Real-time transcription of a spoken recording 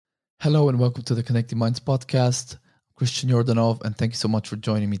Hello and welcome to the Connecting Minds podcast. I'm Christian Yordanov, and thank you so much for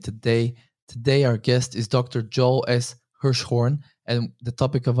joining me today. Today, our guest is Dr. Joel S. Hirschhorn, and the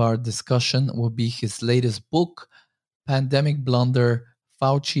topic of our discussion will be his latest book, Pandemic Blunder: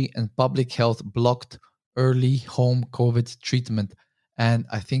 Fauci and Public Health Blocked Early Home COVID Treatment. And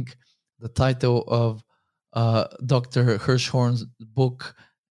I think the title of Dr. Hirschhorn's book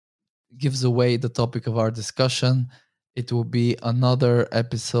gives away the topic of our discussion. It will be another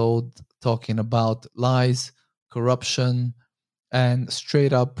episode talking about lies, corruption, and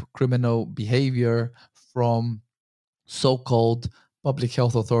straight up criminal behavior from so-called public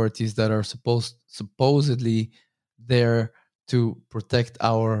health authorities that are supposedly there to protect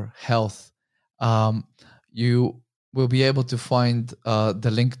our health. You will be able to find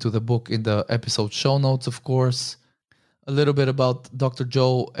the link to the book in the episode show notes, of course. A little bit about Dr.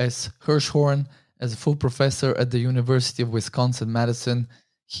 Joel S. Hirschhorn. As a full professor at the University of Wisconsin-Madison,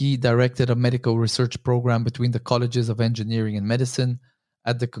 he directed a medical research program between the colleges of engineering and medicine.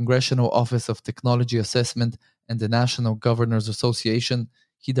 At the Congressional Office of Technology Assessment and the National Governors Association,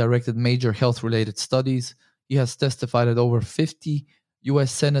 he directed major health-related studies. He has testified at over 50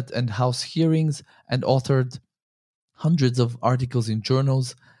 U.S. Senate and House hearings and authored hundreds of articles in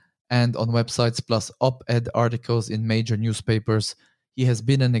journals and on websites, plus op-ed articles in major newspapers. He has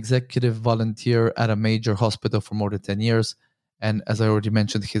been an executive volunteer at a major hospital for more than 10 years. And as I already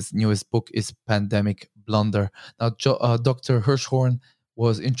mentioned, his newest book is Pandemic Blunder. Now, Dr. Hirschhorn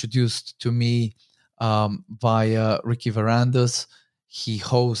was introduced to me via Ricky Varandas. He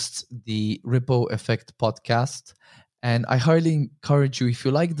hosts the Ripple Effect podcast. And I highly encourage you, if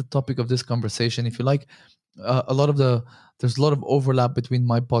you like the topic of this conversation, if you like there's a lot of overlap between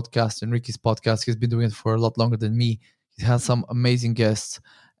my podcast and Ricky's podcast. He's been doing it for a lot longer than me. He has some amazing guests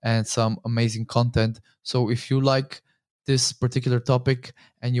and some amazing content. So if you like this particular topic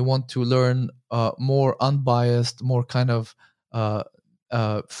and you want to learn more unbiased, more kind of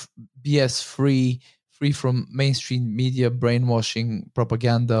BS free from mainstream media brainwashing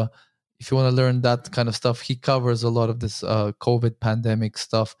propaganda, if you want to learn that kind of stuff, he covers a lot of this COVID pandemic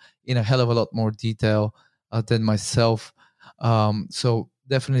stuff in a hell of a lot more detail than myself. So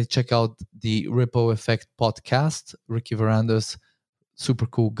definitely check out the Ripple Effect podcast. Ricky Varandas, super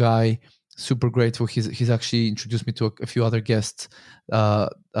cool guy, super grateful. He's actually introduced me to a few other guests,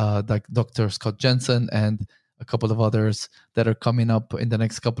 like Dr. Scott Jensen and a couple of others that are coming up in the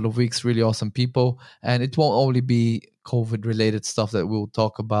next couple of weeks. Really awesome people. And it won't only be COVID related stuff that we'll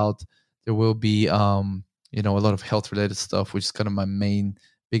talk about. There will be, a lot of health related stuff, which is kind of my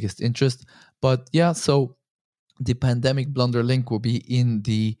biggest interest. But yeah, so the Pandemic Blunder link will be in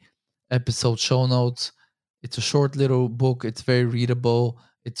the episode show notes. It's a short little book. It's very readable.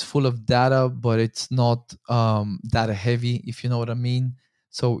 It's full of data, but it's not data heavy, if you know what I mean.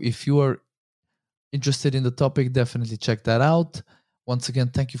 So if you are interested in the topic, definitely check that out. Once again,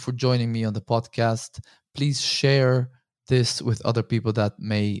 thank you for joining me on the podcast. Please share this with other people that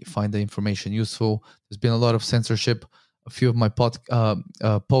may find the information useful. There's been a lot of censorship. A few of my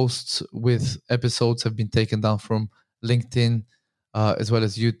posts with episodes have been taken down from LinkedIn as well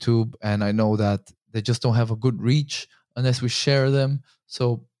as YouTube. And I know that they just don't have a good reach unless we share them.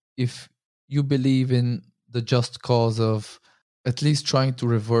 So if you believe in the just cause of at least trying to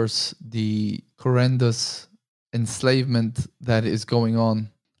reverse the horrendous enslavement that is going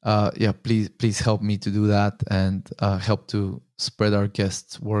on, please help me to do that and help to spread our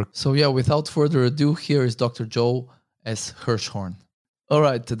guests' work. So without further ado, here is Dr. Joel S. Hirschhorn. All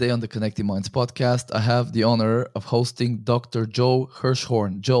right, today on the Connecting Minds podcast, I have the honor of hosting Dr. Joel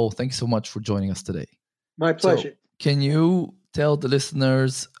Hirschhorn. Joel, thank you so much for joining us today. My pleasure. So, can you tell the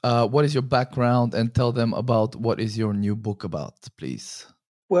listeners what is your background and tell them about what is your new book about, please?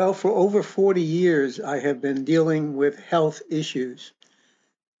 Well, for over 40 years, I have been dealing with health issues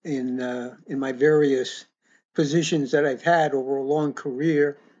in my various positions that I've had over a long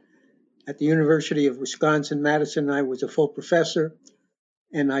career. At the University of Wisconsin-Madison, I was a full professor,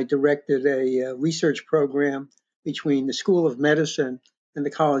 and I directed a research program between the School of Medicine and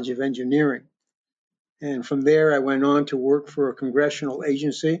the College of Engineering. And from there, I went on to work for a congressional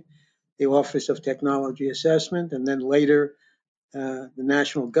agency, the Office of Technology Assessment, and then later the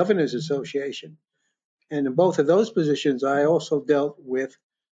National Governors Association. And in both of those positions, I also dealt with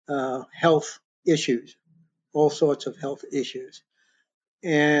health issues, all sorts of health issues.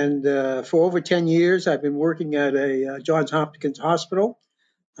 And for over 10 years, I've been working at a Johns Hopkins hospital.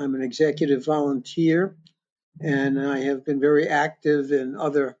 I'm an executive volunteer, and I have been very active in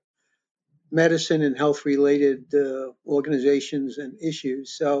other medicine and health-related organizations and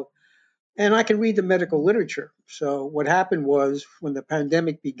issues. And I can read the medical literature. So what happened was when the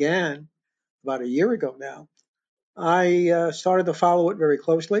pandemic began about a year ago now, I started to follow it very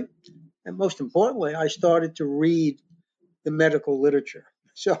closely. And most importantly, I started to read the medical literature.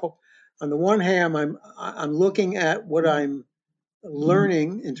 So on the one hand, I'm looking at what I'm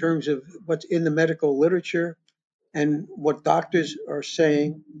learning in terms of what's in the medical literature and what doctors are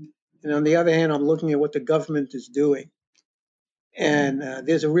saying. And on the other hand, I'm looking at what the government is doing. And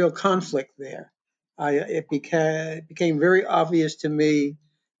there's a real conflict there. It became very obvious to me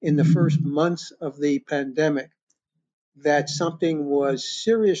in the first months of the pandemic that something was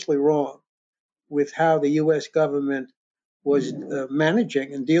seriously wrong with how the US government was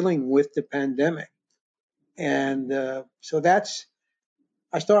managing and dealing with the pandemic. And I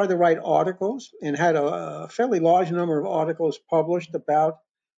started to write articles and had a fairly large number of articles published about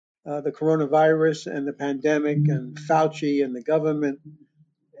the coronavirus and the pandemic and Fauci and the government.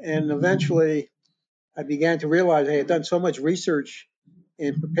 And eventually, I began to realize I had done so much research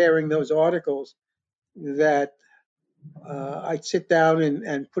in preparing those articles that I'd sit down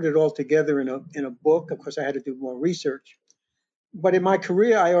and put it all together in a book. Of course, I had to do more research. But in my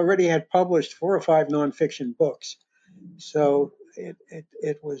career, I already had published 4 or 5 nonfiction books. So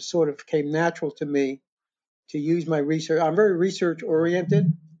it was sort of came natural to me to use my research. I'm very research oriented.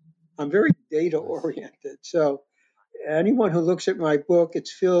 I'm very data oriented. So anyone who looks at my book,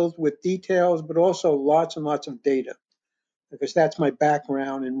 it's filled with details, but also lots and lots of data, because that's my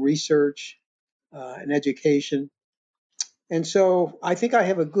background in research and education. And so I think I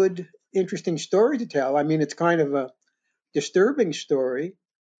have a good, interesting story to tell. I mean, it's kind of a disturbing story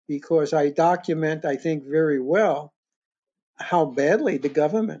because I document, I think, very well how badly the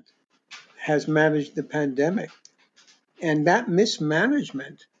government has managed the pandemic. And that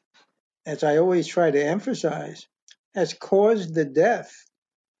mismanagement, as I always try to emphasize, has caused the death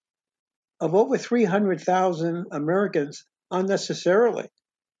of over 300,000 Americans unnecessarily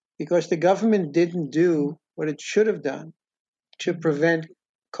because the government didn't do what it should have done to prevent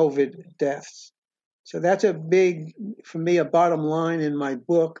COVID deaths. So that's a big, for me, a bottom line in my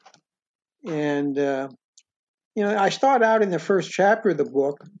book. And, I start out in the first chapter of the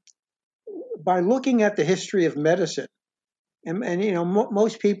book by looking at the history of medicine. And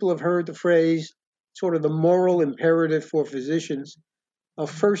most people have heard the phrase, sort of the moral imperative for physicians of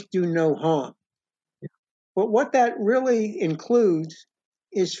first do no harm. But what that really includes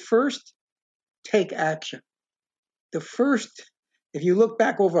is first take action. The first, if you look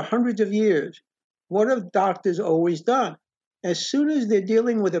back over hundreds of years, what have doctors always done? As soon as they're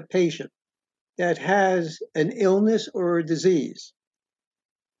dealing with a patient that has an illness or a disease,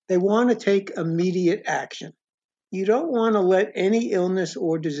 they want to take immediate action. You don't want to let any illness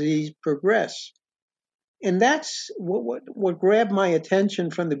or disease progress. And that's what grabbed my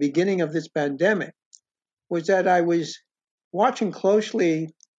attention from the beginning of this pandemic, was that I was watching closely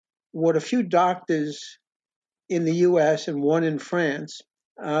what a few doctors in the US and one in France,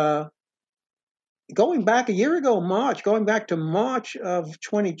 going back a year ago, going back to March of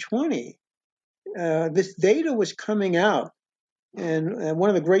 2020, this data was coming out. And one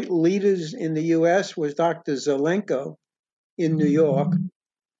of the great leaders in the US was Dr. Zelenko in New York,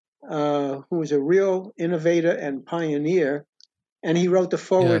 who was a real innovator and pioneer. And he wrote the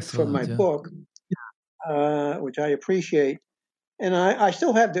foreword for my book, which I appreciate. And I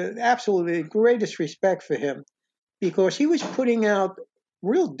still have the absolutely greatest respect for him because he was putting out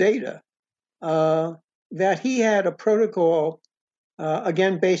real data that he had a protocol,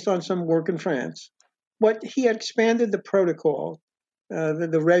 again, based on some work in France. But he had expanded the protocol,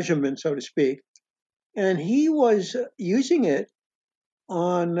 the regimen, so to speak, and he was using it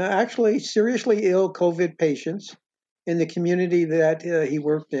on actually seriously ill COVID patients in the community that he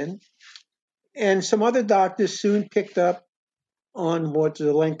worked in. And some other doctors soon picked up on what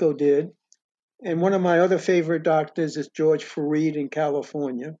Zelenko did. And one of my other favorite doctors is George Fareed in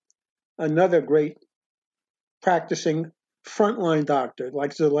California, another great practicing frontline doctor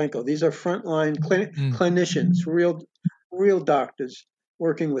like Zelenko. These are frontline clinicians, real doctors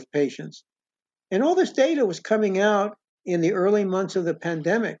working with patients. And all this data was coming out in the early months of the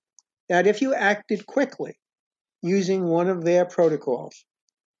pandemic that if you acted quickly using one of their protocols,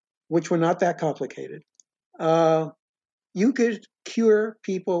 which were not that complicated, you could cure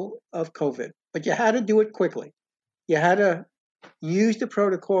people of COVID. But you had to do it quickly. You had to use the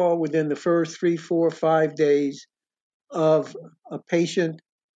protocol within the first 3, 4, 5 days of a patient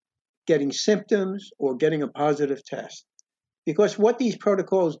getting symptoms or getting a positive test. Because what these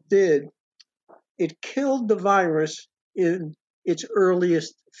protocols did, it killed the virus in its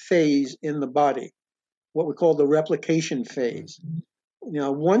earliest phase in the body, what we call the replication phase.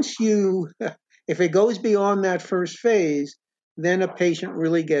 Once you If it goes beyond that first phase, then a patient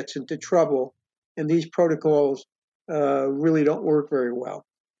really gets into trouble, and these protocols really don't work very well.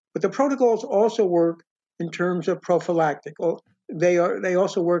 But the protocols also work in terms of prophylactic. They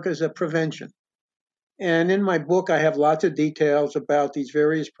also work as a prevention. And in my book, I have lots of details about these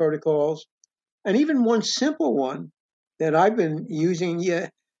various protocols, and even one simple one that I've been using. Yeah,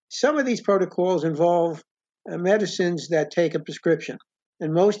 some of these protocols involve medicines that take a prescription,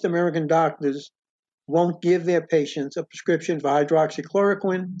 and most American doctors won't give their patients a prescription for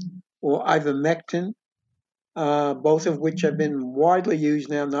hydroxychloroquine or ivermectin, both of which have been widely used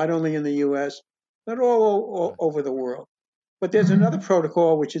now, not only in the US, but all over the world. But there's another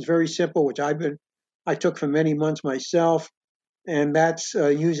protocol which is very simple, which I took for many months myself, and that's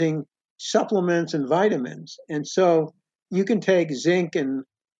using supplements and vitamins. And so you can take zinc and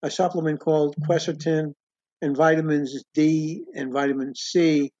a supplement called quercetin and vitamins D and vitamin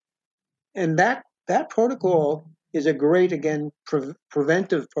C, and that protocol is a great, again,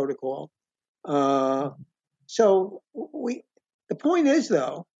 preventive protocol. So the point is,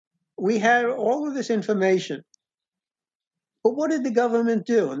 though, we had all of this information, but what did the government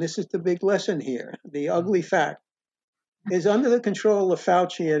do? And this is the big lesson here. The ugly fact is, under the control of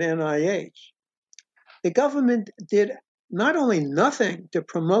Fauci at NIH, the government did not only nothing to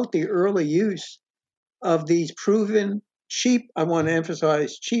promote the early use of these proven cheap, I want to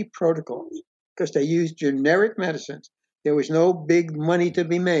emphasize cheap protocols, because they used generic medicines. There was no big money to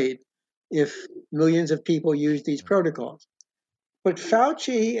be made if millions of people used these protocols. But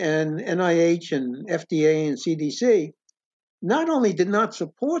Fauci and NIH and FDA and CDC not only did not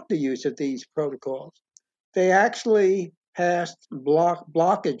support the use of these protocols, they actually passed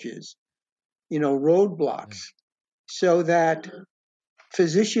blockages, roadblocks, so that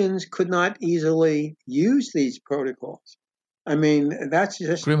physicians could not easily use these protocols. I mean, that's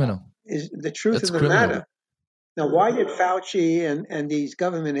just criminal. Is the truth That's of the criminal. matter. Now, why did Fauci and these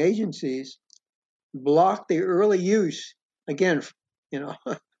government agencies block the early use? Again,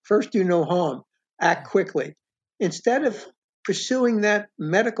 first do no harm, act quickly. Instead of pursuing that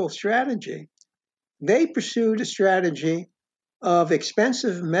medical strategy, they pursued a strategy of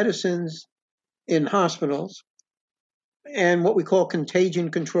expensive medicines in hospitals and what we call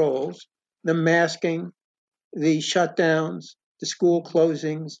contagion controls, the masking, the shutdowns, the school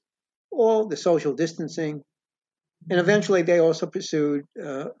closings, all the social distancing, and eventually they also pursued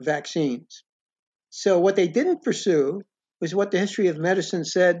vaccines. So what they didn't pursue was what the history of medicine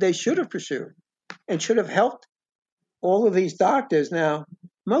said they should have pursued and should have helped all of these doctors. Now,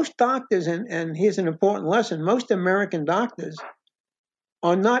 most doctors, and here's an important lesson, most American doctors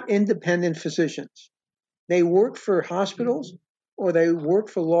are not independent physicians. They work for hospitals or they work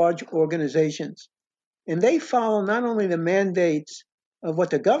for large organizations. And they follow not only the mandates of what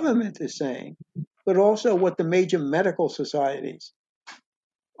the government is saying, but also what the major medical societies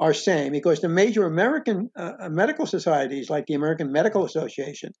are saying. Because the major American medical societies, like the American Medical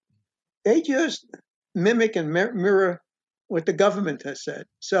Association, they just mimic and mirror what the government has said.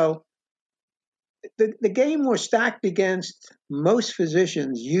 So the game was stacked against most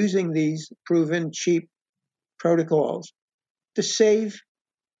physicians using these proven cheap protocols to save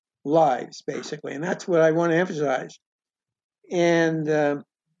lives, basically. And that's what I want to emphasize. And,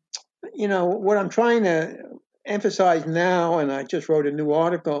 what I'm trying to emphasize now, and I just wrote a new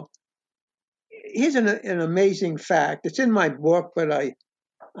article, here's an amazing fact. It's in my book, but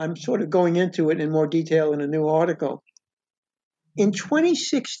I'm sort of going into it in more detail in a new article. In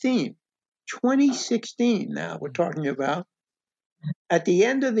 2016 now we're talking about, at the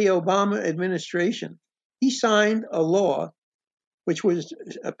end of the Obama administration, he signed a law which was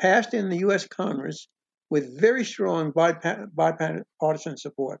passed in the U.S. Congress with very strong bipartisan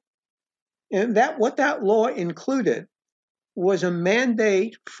support. And what that law included was a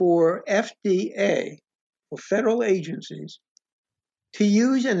mandate for FDA, for federal agencies, to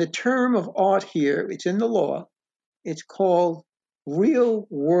use, and the term of art here, it's in the law, it's called real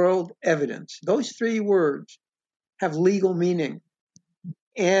world evidence. Those three words have legal meaning.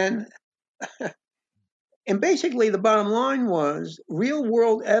 And basically the bottom line was real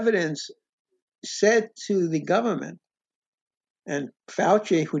world evidence said to the government and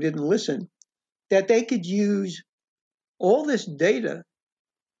Fauci, who didn't listen, that they could use all this data,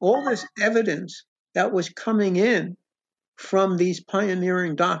 all this evidence that was coming in from these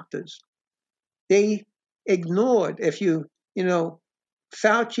pioneering doctors. They ignored,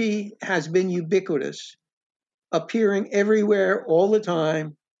 Fauci has been ubiquitous, appearing everywhere all the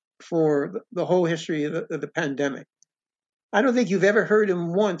time for the whole history of the pandemic. I don't think you've ever heard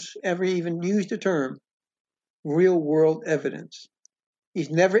him once ever even use the term real world evidence. He's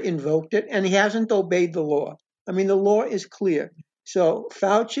never invoked it, and he hasn't obeyed the law. I mean, the law is clear. So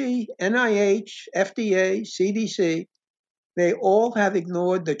Fauci, NIH, FDA, CDC, they all have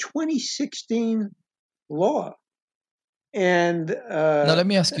ignored the 2016 law. And Now let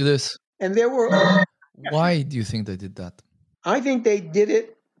me ask you this: there were, why do you think they did that? I think they did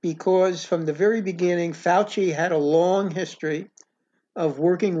it because from the very beginning, Fauci had a long history of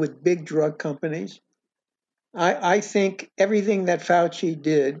working with big drug companies. I think everything that Fauci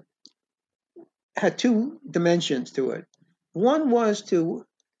did had two dimensions to it. One was to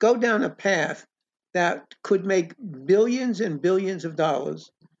go down a path that could make billions and billions of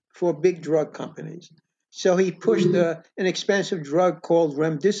dollars for big drug companies. So he pushed an expensive drug called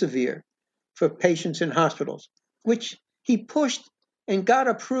remdesivir for patients in hospitals, which he pushed and got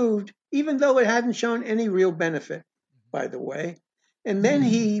approved, even though it hadn't shown any real benefit, by the way. And then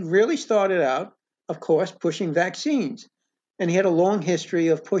he really started out, of course, pushing vaccines. And he had a long history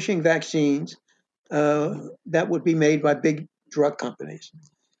of pushing vaccines that would be made by big drug companies.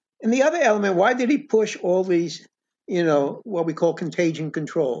 And the other element, why did he push all these, what we call contagion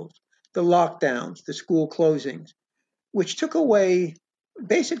controls, the lockdowns, the school closings, which took away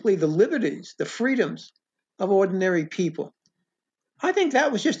basically the liberties, the freedoms of ordinary people? I think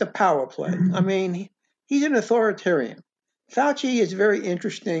that was just a power play. I mean, he's an authoritarian. Fauci is very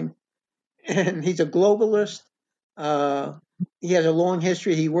interesting, and he's a globalist. Uh, he has a long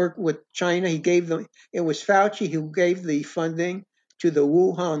history. He worked with China. It was Fauci who gave the funding to the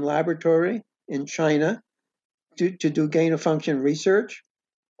Wuhan laboratory in China to do gain of function research.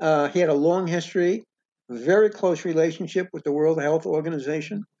 He had a long history, very close relationship with the World Health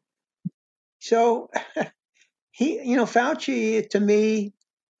Organization. So Fauci to me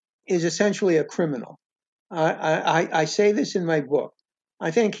is essentially a criminal. I say this in my book. I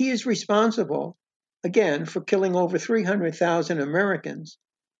think he is responsible, again, for killing over 300,000 Americans.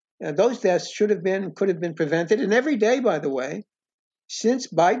 Those deaths could have been prevented. And every day, by the way, since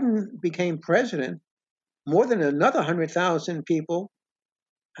Biden became president, more than another 100,000 people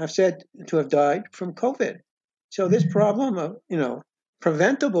have said to have died from COVID. So this problem of,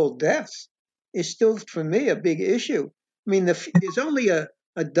 preventable deaths is still, for me, a big issue. I mean, there's only a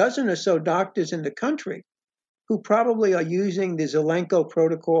dozen or so doctors in the country who probably are using the Zelenko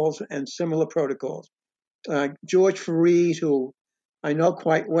protocols and similar protocols. George Fareed, who I know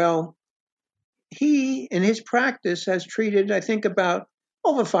quite well, he, in his practice, has treated, I think, about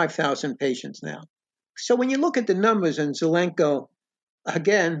over 5,000 patients now. So when you look at the numbers, and Zelenko,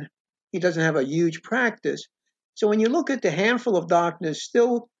 again, he doesn't have a huge practice. So when you look at the handful of doctors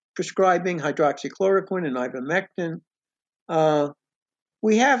still prescribing hydroxychloroquine and ivermectin,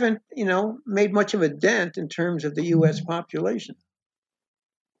 we haven't, made much of a dent in terms of the U.S. population.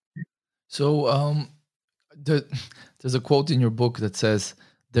 So there's a quote in your book that says,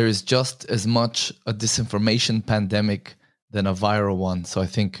 there is just as much a disinformation pandemic than a viral one. So I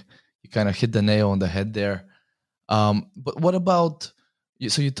think you kind of hit the nail on the head there. But what about,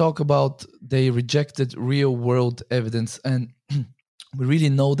 so you talk about they rejected real world evidence, and we really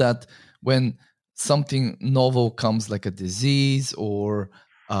know that when something novel comes, like a disease or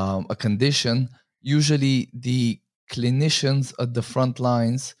a condition, usually the clinicians at the front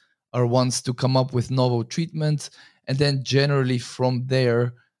lines are ones to come up with novel treatments, and then generally from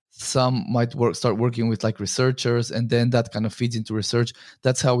there some might start working with like researchers, and then that kind of feeds into research.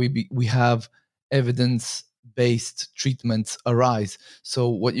 That's how we have evidence based treatments arise. So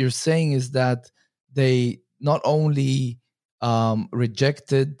what you're saying is that they not only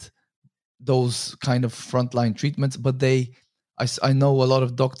rejected those kind of frontline treatments, but I know a lot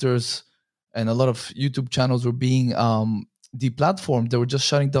of doctors and a lot of YouTube channels were being deplatformed. They were just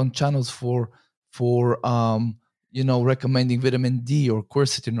shutting down channels for recommending vitamin D or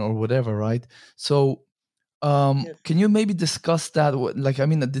quercetin or whatever, right? So Yes. can you maybe discuss that? Like, I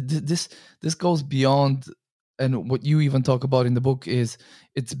mean, this goes beyond, and what you even talk about in the book is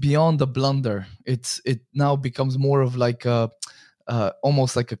it's beyond the blunder. It now becomes more of like a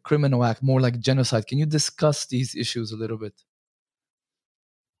almost like a criminal act, more like genocide. Can you discuss these issues a little bit?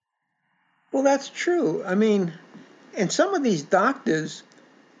 Well, that's true. I mean, and some of these doctors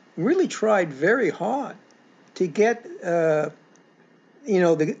really tried very hard to get, the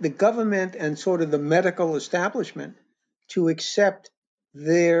government and sort of the medical establishment to accept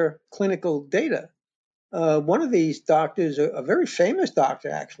their clinical data. One of these doctors, a very famous doctor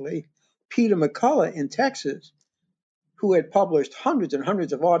actually, Peter McCullough in Texas, who had published hundreds and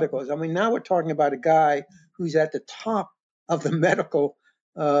hundreds of articles. I mean, now we're talking about a guy who's at the top of the medical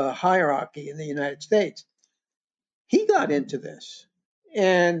hierarchy in the United States. He got into this,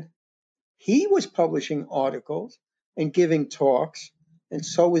 and he was publishing articles and giving talks and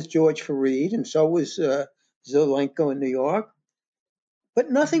so was George Fareed, and so was Zelenko in New York.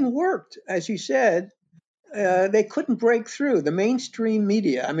 But nothing worked, as you said. They couldn't break through the mainstream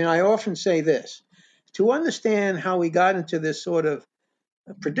media. I mean, I often say this: to understand how we got into this sort of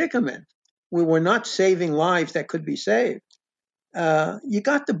predicament, we were not saving lives that could be saved. You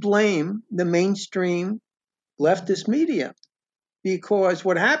got to blame the mainstream leftist media, because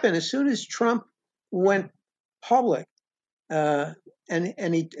what happened as soon as Trump went public, and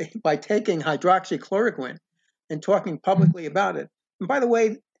he by taking hydroxychloroquine and talking publicly about it. And by the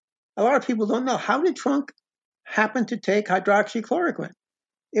way, a lot of people don't know, how did Trump happen to take hydroxychloroquine?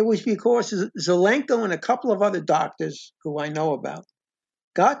 It was because Zelenko and a couple of other doctors who I know about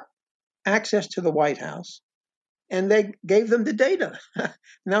got access to the White House, and they gave them the data.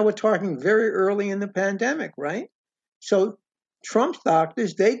 Now we're talking very early in the pandemic, right? So Trump's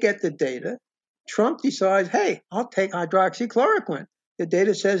doctors, they get the data. Trump decides, hey, I'll take hydroxychloroquine. The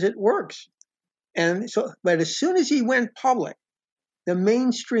data says it works. And so, but as soon as he went public, the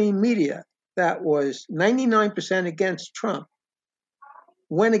mainstream media that was 99% against Trump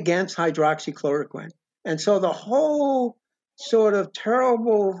went against hydroxychloroquine. And so the whole sort of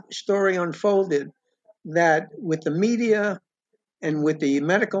terrible story unfolded, that with the media and with the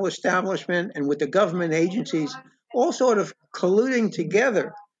medical establishment and with the government agencies all sort of colluding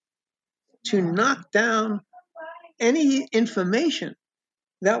together to knock down any information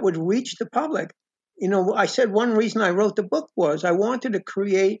that would reach the public. You know, I said one reason I wrote the book was I wanted to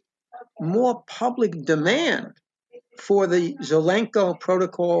create more public demand for the Zelenko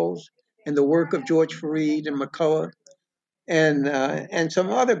protocols and the work of George Fareed and McCullough and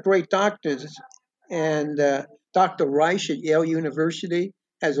some other great doctors. And Dr. Reich at Yale University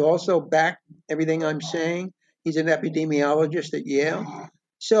has also backed everything I'm saying. He's an epidemiologist at Yale.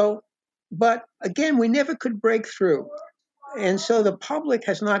 So, but again, we never could break through. And so the public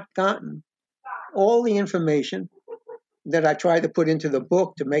has not gotten all the information that I tried to put into the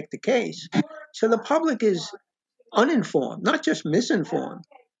book to make the case. So the public is uninformed, not just misinformed,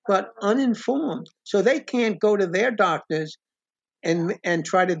 but uninformed. So they can't go to their doctors and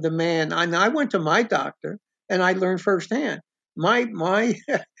try to demand. I went to my doctor and I learned firsthand. My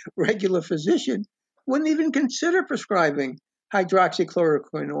regular physician wouldn't even consider prescribing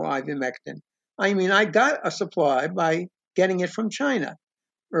hydroxychloroquine or ivermectin. I mean, I got a supply by getting it from China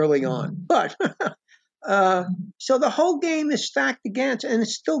early on. But so the whole game is stacked against, and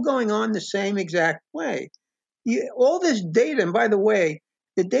it's still going on the same exact way. All this data, and by the way,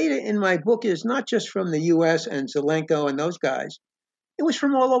 the data in my book is not just from the US and Zelenko and those guys. It was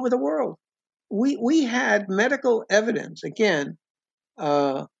from all over the world. We had medical evidence, again,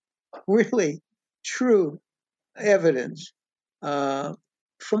 really true evidence from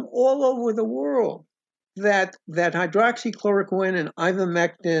all over the world that hydroxychloroquine and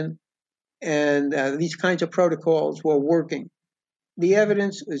ivermectin and these kinds of protocols were working. The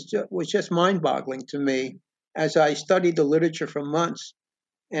evidence was just mind-boggling to me as I studied the literature for months,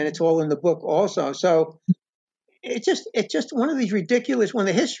 and it's all in the book also. So it's just one of these ridiculous. When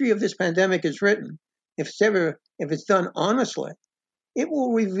the history of this pandemic is written, if it's done honestly, it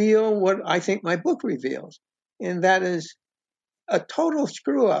will reveal what I think my book reveals, and that is a total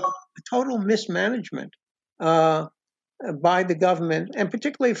screw up, a total mismanagement by the government, and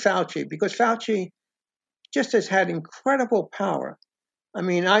particularly Fauci, because Fauci just has had incredible power. I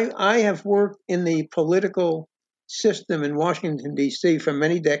mean, I have worked in the political system in Washington, D.C. for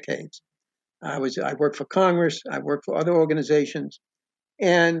many decades. I worked for Congress, I worked for other organizations,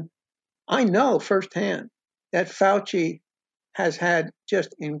 and I know firsthand that Fauci has had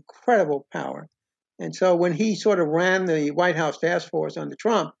just incredible power. And so when he sort of ran the White House task force under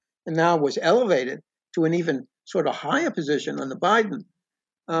Trump and now was elevated to an even sort of higher position under Biden,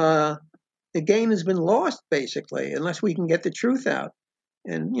 the game has been lost, basically, unless we can get the truth out.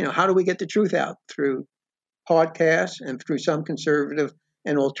 And, you know, how do we get the truth out? Through podcasts and through some conservative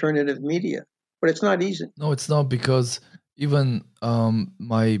and alternative media. But it's not easy. No, it's not, because even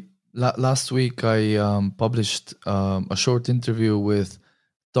last week I published a short interview with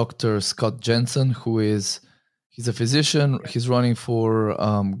Dr. Scott Jensen, he's a physician. He's running for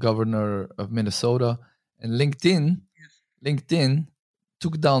governor of Minnesota, and LinkedIn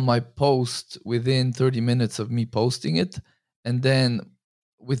took down my post within 30 minutes of me posting it, and then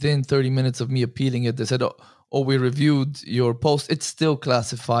within 30 minutes of me appealing it, they said, "Oh, we reviewed your post. It still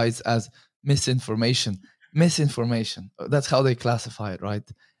classifies as misinformation." Misinformation. That's how they classify it, right?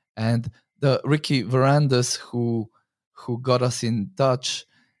 And the Ricky Varandas, who got us in touch,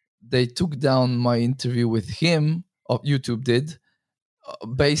 they took down my interview with him, or YouTube did,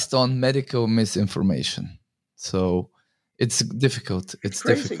 based on medical misinformation. So It's difficult. It's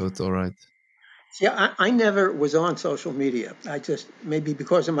Crazy. difficult. All right. See, I never was on social media. I just, maybe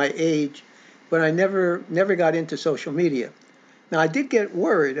because of my age, but I never got into social media. Now, I did get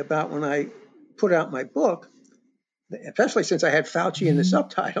worried about when I put out my book, especially since I had Fauci in the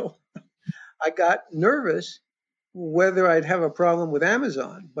subtitle. I got nervous whether I'd have a problem with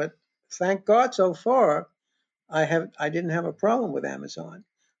Amazon, but thank God so far I didn't have a problem with Amazon.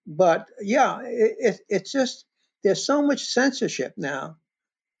 But yeah, it's just there's so much censorship now.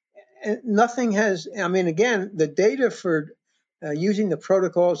 And nothing has. I mean, again, the data for using the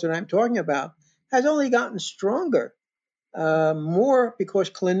protocols that I'm talking about has only gotten stronger. More because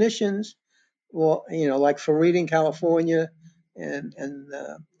clinicians, well, like Fareed in California and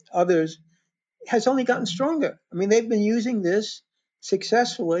others, has only gotten stronger. I mean, they've been using this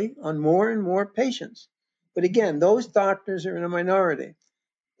successfully on more and more patients. But again, those doctors are in a minority.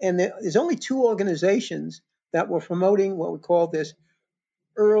 And there's only two organizations that were promoting what we call this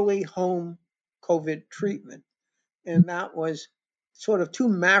early home COVID treatment. And that was sort of two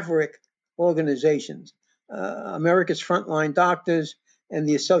maverick organizations, America's Frontline Doctors and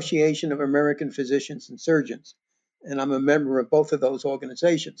the Association of American Physicians and Surgeons. And I'm a member of both of those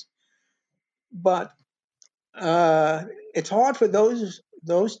organizations. But it's hard for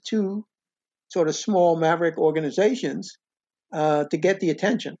those two sort of small maverick organizations to get the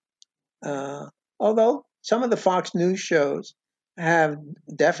attention. Uh, Although some of the Fox News shows have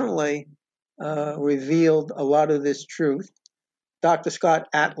definitely revealed a lot of this truth. Dr. Scott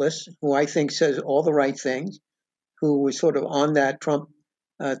Atlas, who I think says all the right things, who was sort of on that Trump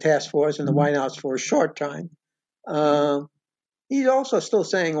task force in the White House for a short time, uh, he's also still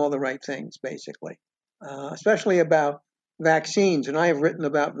saying all the right things, basically, especially about vaccines. And I have written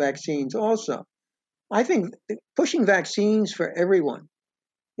about vaccines also. I think pushing vaccines for everyone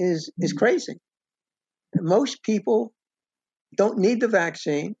is crazy. Most people don't need the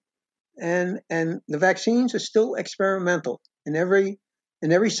vaccine, and the vaccines are still experimental in every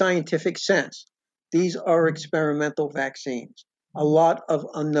scientific sense. These are experimental vaccines. A lot of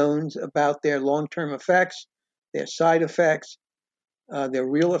unknowns about their long-term effects, their side effects, their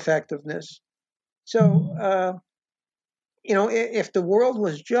real effectiveness. So, if the world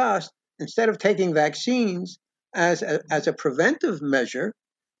was just, instead of taking vaccines as a preventive measure,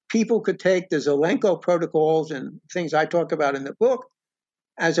 people could take the Zelenko protocols and things I talk about in the book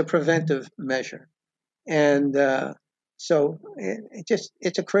as a preventive measure. And so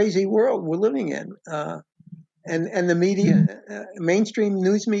it's a crazy world we're living in. And the media, mainstream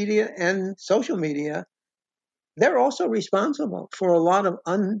news media and social media, they're also responsible for a lot of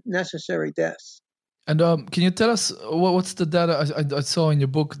unnecessary deaths. And can you tell us what's the data? I saw in your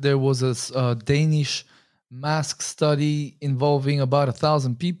book there was a Danish mask study involving about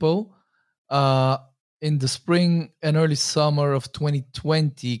 1,000 people uh, in the spring and early summer of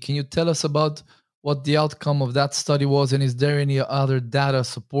 2020. Can you tell us about what the outcome of that study was, and is there any other data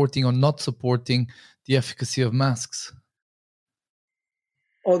supporting or not supporting the efficacy of masks?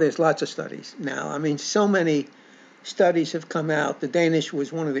 Oh, there's lots of studies now. I mean, so many studies have come out. The Danish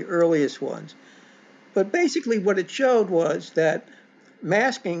was one of the earliest ones. But basically, what it showed was that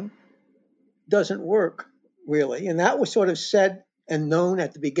masking doesn't work really. And that was sort of said and known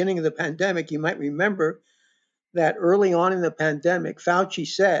at the beginning of the pandemic. You might remember that early on in the pandemic, Fauci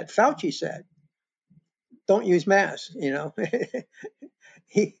said, don't use masks.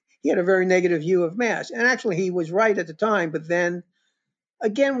 He had a very negative view of masks. And actually, he was right at the time. But then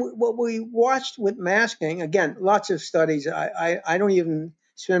again, what we watched with masking, again, lots of studies. I don't even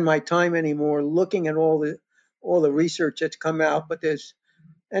spend my time anymore looking at all the research that's come out. But there's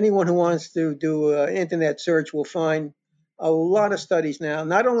anyone who wants to do an internet search will find a lot of studies now.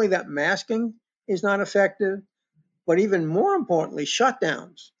 Not only that masking is not effective, but even more importantly,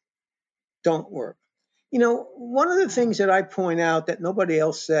 shutdowns don't work. One of the things that I point out that nobody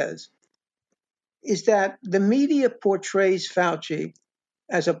else says is that the media portrays Fauci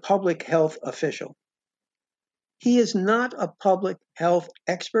as a public health official. He is not a public health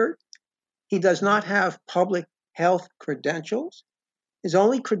expert. He does not have public health credentials. His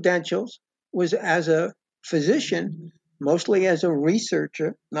only credentials was as a physician, mostly as a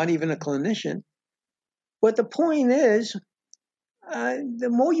researcher, not even a clinician. But the point is, the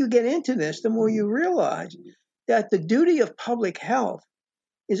more you get into this, the more you realize that the duty of public health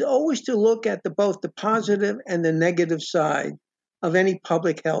is always to look at both the positive and the negative side of any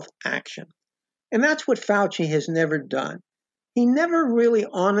public health action. And that's what Fauci has never done. He never really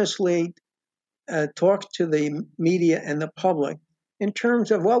honestly talks to the media and the public in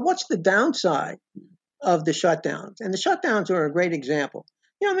terms of, well, what's the downside of the shutdowns? And the shutdowns are a great example.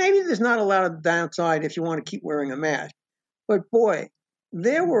 Maybe there's not a lot of downside if you want to keep wearing a mask. But boy,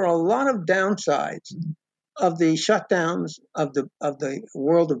 there were a lot of downsides of the shutdowns of the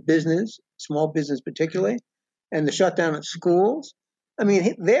world of business, small business particularly, and the shutdown of schools. I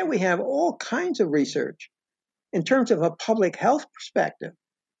mean, there we have all kinds of research in terms of a public health perspective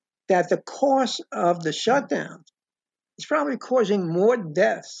that the cost of the shutdowns is probably causing more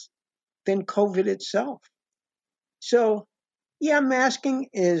deaths than COVID itself. So, yeah, masking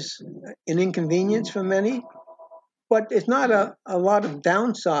is an inconvenience for many, but it's not a lot of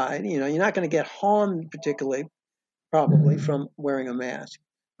downside. You know, you're not going to get harmed particularly, probably, from wearing a mask.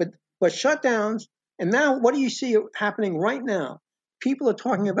 But shutdowns, and now what do you see happening right now? People are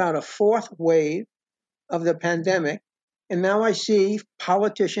talking about a fourth wave of the pandemic, and now I see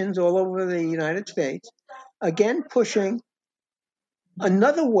politicians all over the United States again pushing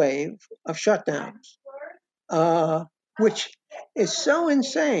another wave of shutdowns, which is so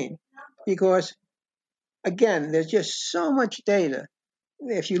insane because, again, there's just so much data.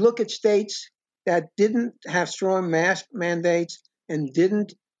 If you look at states that didn't have strong mask mandates and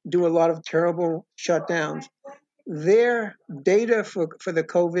didn't do a lot of terrible shutdowns, their data for the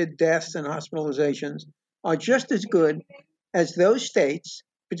COVID deaths and hospitalizations are just as good as those states,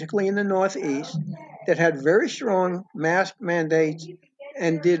 particularly in the Northeast, that had very strong mask mandates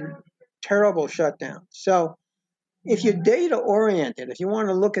and did terrible shutdowns. So if you're data oriented, if you want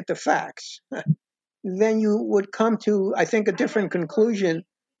to look at the facts, then you would come to, I think, a different conclusion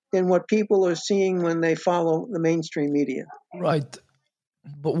than what people are seeing when they follow the mainstream media. Right.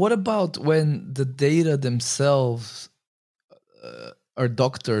 But what about when the data themselves are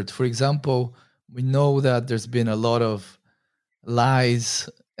doctored? For example, we know that there's been a lot of lies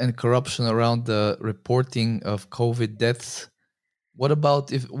and corruption around the reporting of COVID deaths. What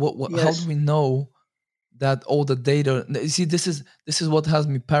about if what how do Yes. we know that all the data, you see, this is what has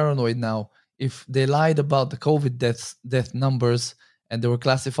me paranoid now. If they lied about the COVID death numbers and they were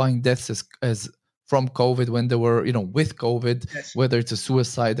classifying deaths as from COVID when they were, with COVID, Yes. whether it's a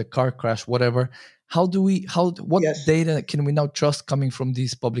suicide, a car crash, whatever, what Yes. data can we now trust coming from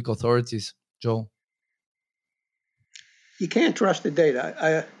these public authorities, Joe? You can't trust the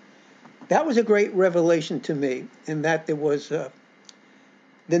data. That was a great revelation to me, in that there was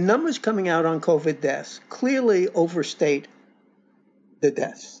the numbers coming out on COVID deaths clearly overstate the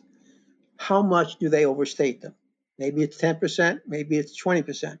deaths. How much do they overstate them? Maybe it's 10%, maybe it's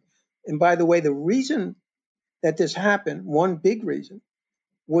 20%. And by the way, the reason that this happened, one big reason,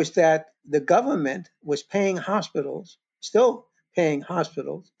 was that the government was paying hospitals, still paying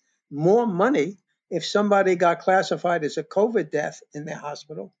hospitals, more money if somebody got classified as a COVID death in their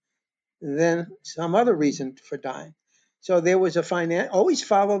hospital than some other reason for dying. So there was always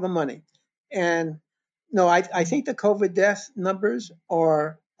follow the money. And no, I think the COVID death numbers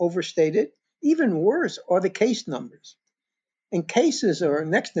are overstated. Even worse are the case numbers. And cases are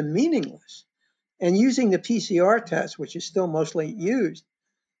next to meaningless. And using the PCR test, which is still mostly used,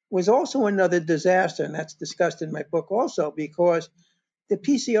 was also another disaster. And that's discussed in my book also, because the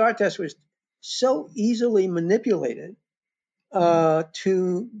PCR test was so easily manipulated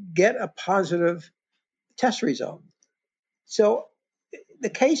to get a positive test result. So the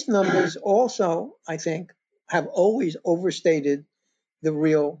case numbers also, I think, have always overstated the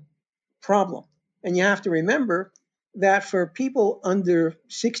real problem. And you have to remember that for people under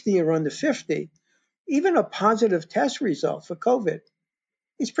 60 or under 50, even a positive test result for COVID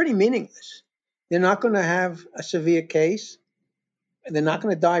is pretty meaningless. They're not going to have a severe case, and they're not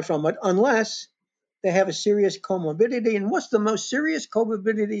going to die from it unless they have a serious comorbidity. And what's the most serious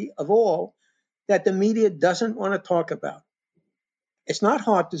comorbidity of all that the media doesn't want to talk about? It's not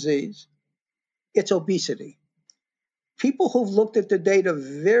heart disease, it's obesity. People who've looked at the data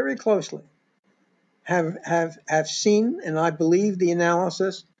very closely have seen, and I believe the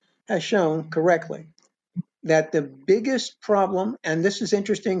analysis has shown correctly, that the biggest problem, and this is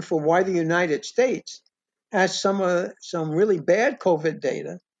interesting for why the United States has some really bad COVID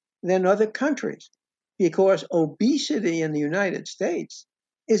data than other countries, because obesity in the United States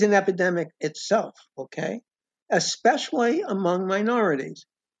is an epidemic itself, okay? Especially among minorities.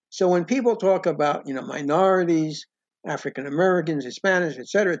 So when people talk about, minorities, African Americans, Hispanics, et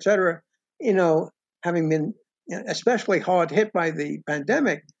cetera, having been especially hard hit by the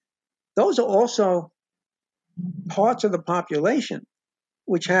pandemic, those are also parts of the population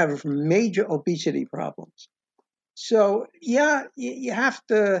which have major obesity problems. So, yeah, you have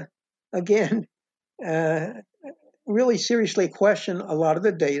to, again, uh, really seriously question a lot of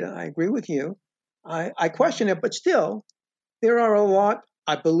the data. I agree with you. I question it, but still, there are a lot,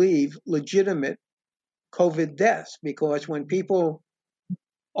 I believe, legitimate COVID deaths, because when people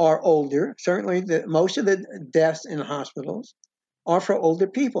are older. Certainly, most of the deaths in hospitals are for older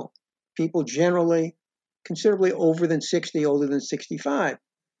people, people generally considerably over than 60, older than 65.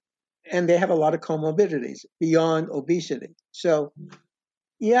 And they have a lot of comorbidities beyond obesity. So,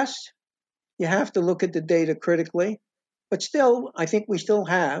 yes, you have to look at the data critically, but still, I think we still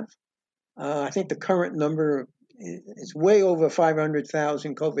have, I think the current number is way over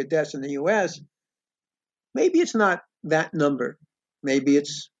 500,000 COVID deaths in the US. Maybe it's not that number. Maybe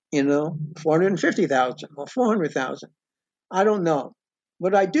it's, 450,000 or 400,000. I don't know.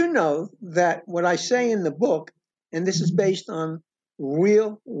 But I do know that what I say in the book, and this is based on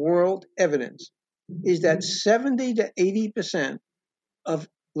real world evidence, is that 70 to 80% of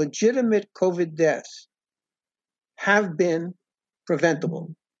legitimate COVID deaths have been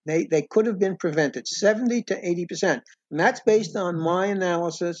preventable. They could have been prevented, 70 to 80%. And that's based on my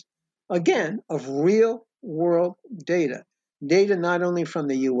analysis, again, of real world data. Data not only from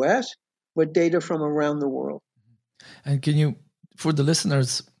the US, but data from around the world. And for the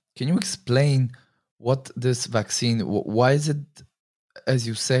listeners, can you explain what this vaccine, why is it, as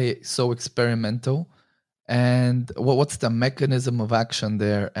you say, so experimental? And what's the mechanism of action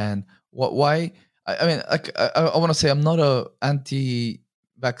there? And why? I mean, I want to say I'm not a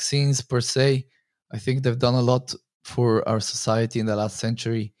anti-vaccines per se. I think they've done a lot for our society in the last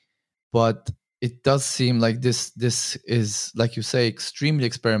century, but it does seem like this is, like you say, extremely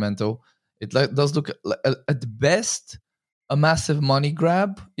experimental. It does look at best a massive money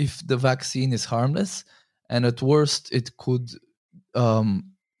grab if the vaccine is harmless, and at worst it could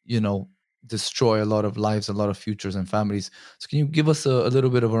destroy a lot of lives, a lot of futures and families. So can you give us a little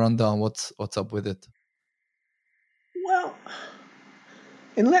bit of a rundown what's up with it? Well,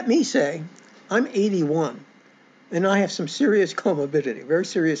 and let me say, I'm 81 and I have some serious comorbidity, very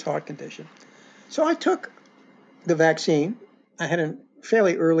serious heart condition. So I took the vaccine. I had a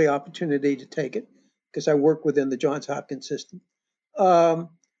fairly early opportunity to take it because I work within the Johns Hopkins system.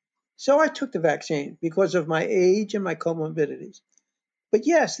 So I took the vaccine because of my age and my comorbidities. But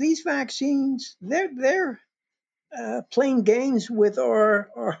yes, these vaccines, they're playing games with our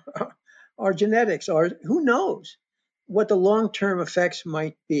genetics, or who knows what the long-term effects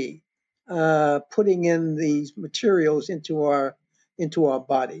might be, putting in these materials into our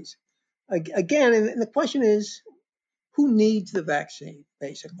bodies. Again, and the question is, who needs the vaccine,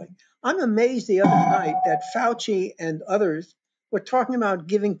 basically? I'm amazed the other night that Fauci and others were talking about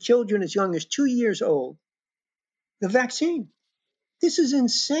giving children as young as 2 years old the vaccine. This is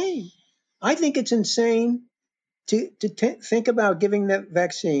insane. I think it's insane to think about giving that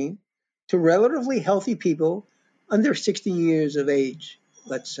vaccine to relatively healthy people under 60 years of age,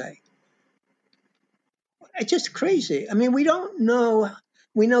 let's say. It's just crazy. I mean, we don't know.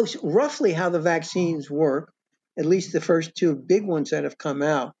 We know roughly how the vaccines work, at least the first two big ones that have come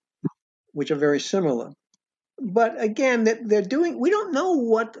out, which are very similar. But again, that they're doing, we don't know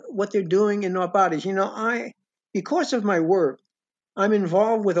what they're doing in our bodies. Because of my work, I'm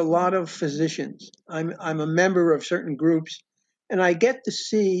involved with a lot of physicians. I'm a member of certain groups, and I get to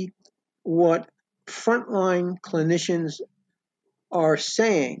see what frontline clinicians are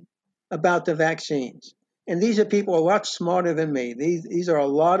saying about the vaccines. And these are people a lot smarter than me. These are a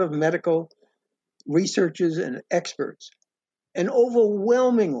lot of medical researchers and experts. And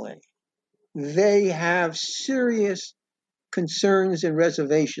overwhelmingly, they have serious concerns and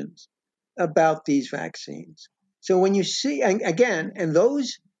reservations about these vaccines. So when you see, and again, and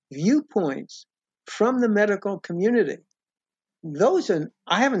those viewpoints from the medical community,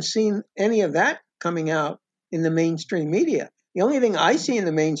 I haven't seen any of that coming out in the mainstream media. The only thing I see in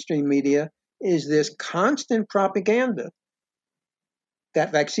the mainstream media is this constant propaganda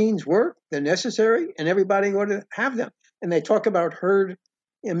that vaccines work, they're necessary, and everybody ought to have them. And they talk about herd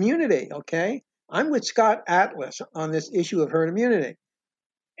immunity, okay? I'm with Scott Atlas on this issue of herd immunity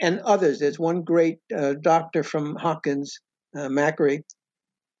and others. There's one great doctor from Hopkins, Macri,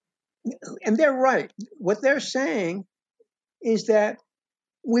 and they're right. What they're saying is that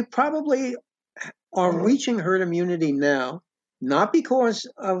we probably are reaching herd immunity now, not because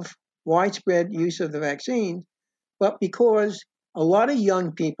of widespread use of the vaccine, but because a lot of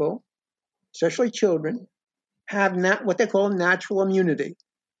young people, especially children, have what they call natural immunity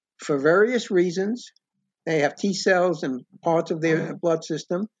for various reasons. They have T cells and parts of their blood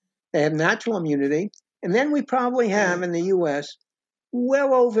system. They have natural immunity. And then we probably have in the US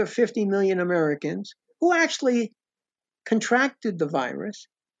well over 50 million Americans who actually contracted the virus,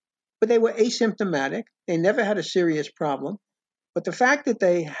 but they were asymptomatic. They never had a serious problem. But the fact that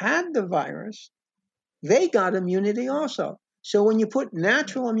they had the virus, they got immunity also. So when you put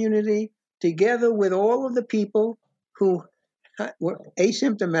natural immunity together with all of the people who were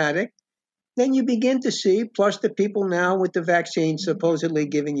asymptomatic, then you begin to see, plus the people now with the vaccine supposedly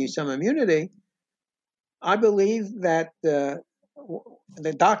giving you some immunity. I believe that the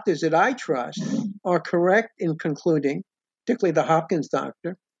doctors that I trust are correct in concluding, particularly the Hopkins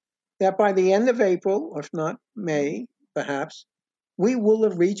doctor, that by the end of April, or if not May, perhaps, we will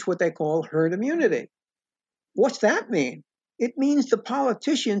have reached what they call herd immunity. What's that mean? It means the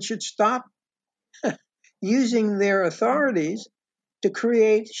politicians should stop using their authorities to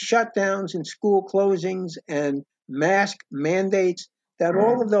create shutdowns and school closings and mask mandates, that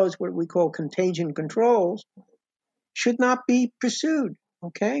all of those, what we call contagion controls, should not be pursued.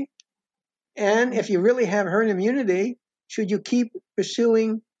 Okay. And if you really have herd immunity, should you keep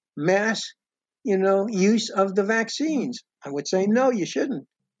pursuing mass, use of the vaccines? I would say no, you shouldn't.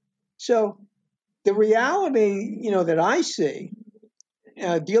 So the reality, that I see,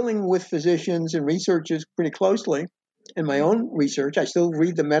 dealing with physicians and researchers pretty closely, in my own research, I still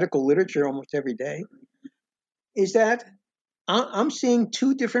read the medical literature almost every day, is that I'm seeing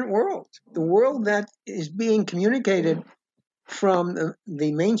two different worlds. The world that is being communicated from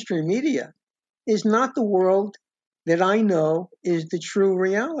the mainstream media is not the world that I know is the true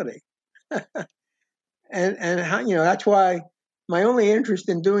reality. and how, that's why my only interest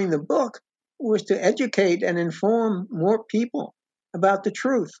in doing the book was to educate and inform more people about the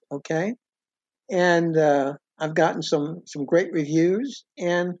truth. Okay. And I've gotten some great reviews,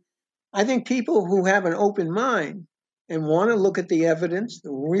 and I think people who have an open mind and want to look at the evidence,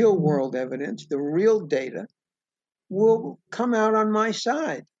 the real world evidence, the real data, will come out on my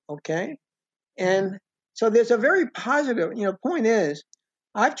side. Okay. And so there's a very positive, point is,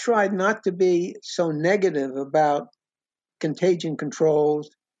 I've tried not to be so negative about contagion controls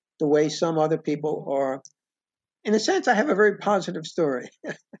the way some other people are. In a sense, I have a very positive story.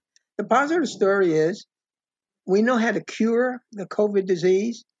 The positive story is we know how to cure the COVID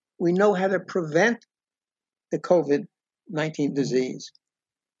disease. We know how to prevent the COVID-19 disease.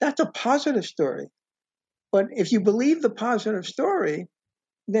 That's a positive story. But if you believe the positive story,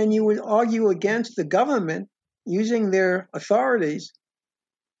 then you would argue against the government using their authorities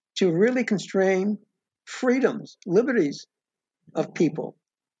to really constrain freedoms, liberties of people.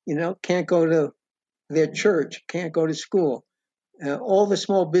 Can't go to their church, can't go to school. All the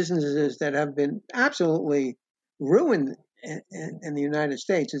small businesses that have been absolutely ruined in the United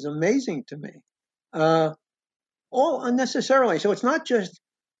States is amazing to me. All unnecessarily. So it's not just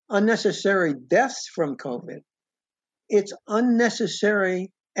unnecessary deaths from COVID, it's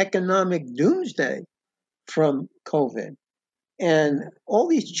unnecessary economic doomsday from COVID. And all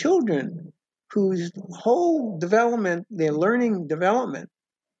these children whose whole development, their learning development,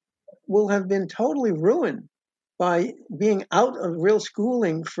 will have been totally ruined by being out of real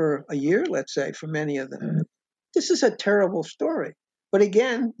schooling for a year, let's say, for many of them. This is a terrible story. But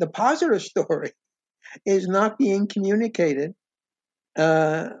again, the positive story is not being communicated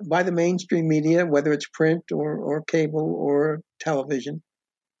by the mainstream media, whether it's print or cable or television.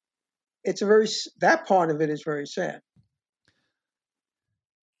 That part of it is very sad.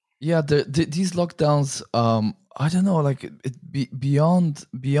 Yeah, these lockdowns, I don't know, like beyond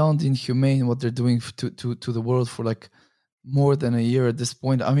inhumane what they're doing to the world for like more than a year at this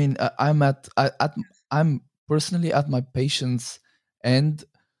point. I mean, I'm personally at my patient's end,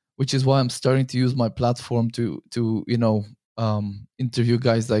 which is why I'm starting to use my platform to interview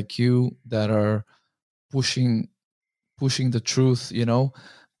guys like you that are pushing the truth,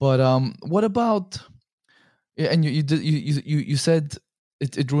 But what about, yeah, and you said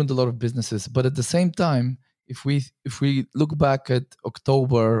it ruined a lot of businesses, but at the same time, if we look back at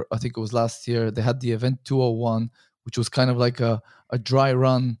October, I think it was last year, they had the event 201, which was kind of like a dry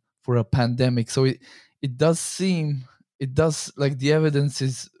run for a pandemic. So it does seem, it does, like, the evidence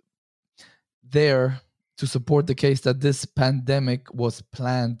is there to support the case that this pandemic was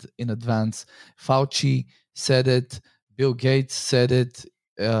planned in advance. Fauci said it, Bill Gates said it,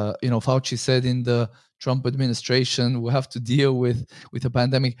 Fauci said in the Trump administration, we have to deal with a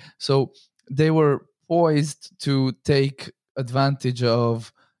pandemic. So they were poised to take advantage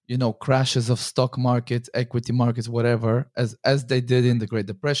of, crashes of stock markets, equity markets, whatever, as they did in the Great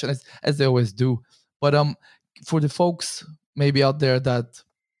Depression, as they always do. But for the folks maybe out there that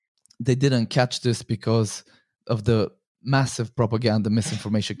they didn't catch this because of the massive propaganda,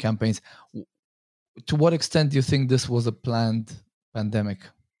 misinformation campaigns, to what extent do you think this was a planned pandemic?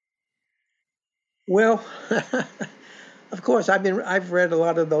 Well, of course, I've read a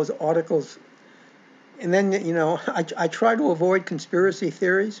lot of those articles, and then I try to avoid conspiracy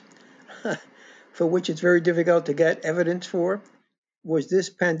theories, for which it's very difficult to get evidence for. Was this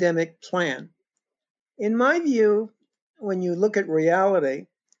pandemic planned? In my view, when you look at reality,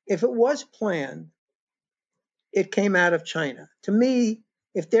 if it was planned, it came out of China. To me,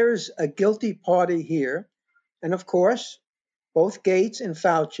 if there's a guilty party here, and of course, both Gates and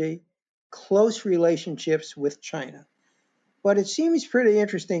Fauci, close relationships with China. But it seems pretty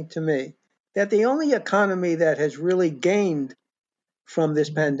interesting to me that the only economy that has really gained from this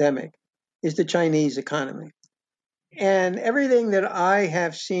pandemic is the Chinese economy. And everything that I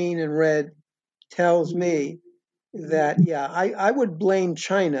have seen and read tells me that, yeah, I would blame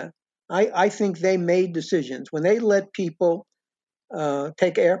China. I think they made decisions when they let people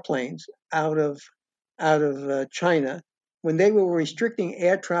take airplanes out of China. When they were restricting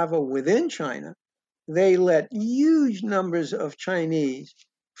air travel within China, they let huge numbers of Chinese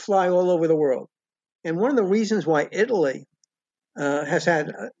fly all over the world. And one of the reasons why Italy has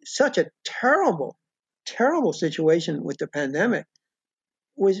had such a terrible, terrible situation with the pandemic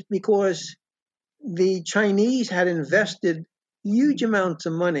was because the Chinese had invested huge amounts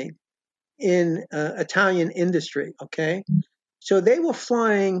of money in Italian industry. Okay, so they were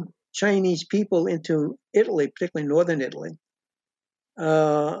flying Chinese people into Italy, particularly northern Italy,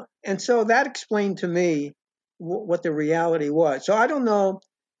 and so that explained to me what the reality was. So I don't know,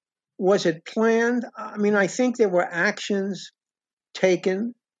 was it planned? I mean, I think there were actions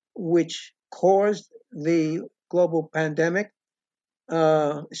taken which caused the global pandemic.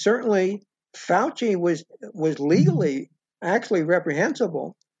 Certainly, Fauci was legally actually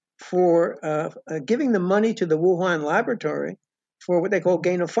reprehensible for giving the money to the Wuhan laboratory for what they call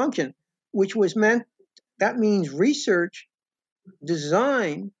gain of function, which was meant, that means research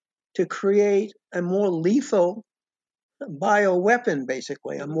designed to create a more lethal bioweapon,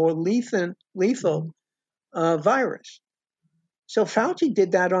 basically, a more lethal virus. So Fauci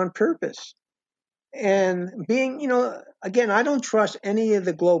did that on purpose. And again, I don't trust any of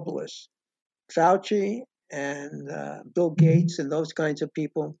the globalists, Fauci and Bill Gates and those kinds of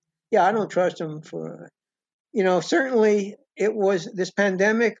people. Yeah, I don't trust them certainly this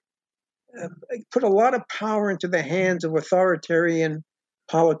pandemic put a lot of power into the hands of authoritarian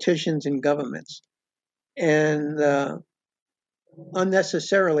politicians and governments. And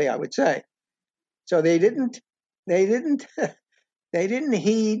unnecessarily, I would say. So they didn't, they didn't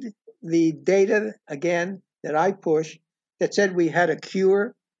heed the data again that I push that said we had a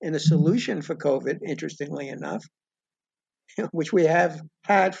cure and a solution for COVID. Interestingly enough, which we have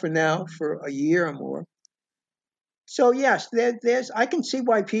had for a year or more. So yes, there's I can see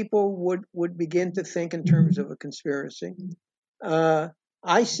why people would begin to think in terms of a conspiracy. Uh,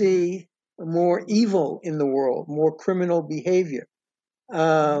 I see more evil in the world, more criminal behavior.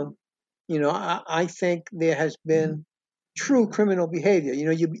 Uh, I think there has been true criminal behavior.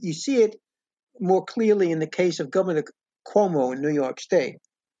 You see it more clearly in the case of Governor Cuomo in New York State,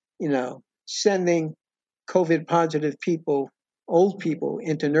 sending COVID positive people, old people,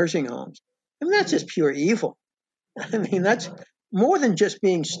 into nursing homes. I mean, that's just pure evil. I mean, that's more than just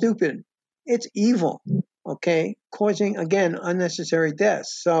being stupid. It's evil, okay? Causing, again, unnecessary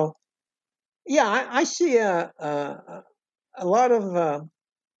deaths. So, yeah, I see a lot of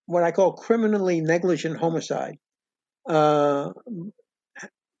what I call criminally negligent homicide uh,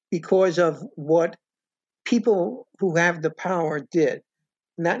 because of what people who have the power did.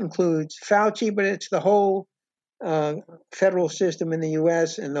 And that includes Fauci, but it's the whole uh, federal system in the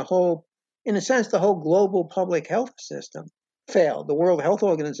US and in a sense, the whole global public health system failed. The World Health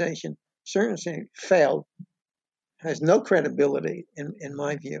Organization certainly failed, has no credibility in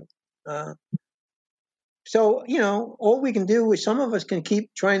my view. So, all we can do is some of us can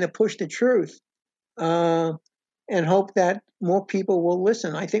keep trying to push the truth uh, and hope that more people will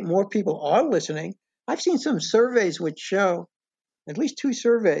listen. I think more people are listening. I've seen some surveys which show, at least two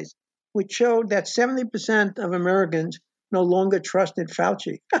surveys, which showed that 70% of Americans no longer trusted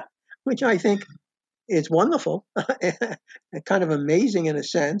Fauci, which I think is wonderful, kind of amazing in a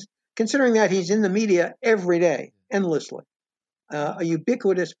sense, considering that he's in the media every day, endlessly, a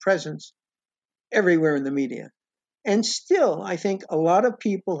ubiquitous presence everywhere in the media. And still, I think a lot of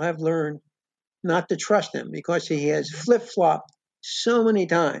people have learned not to trust him because he has flip flopped so many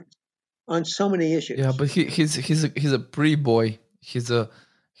times on so many Yeah, issues. but he's a pretty boy. He's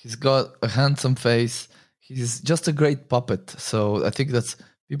got a handsome face. He's just a great puppet. So I think that's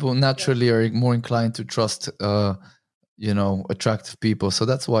people naturally are more inclined to trust attractive people. So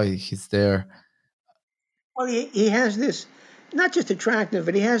that's why he's there. Well, he has this, not just attractive,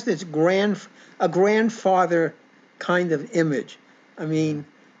 but he has this a grandfather kind of image. I mean,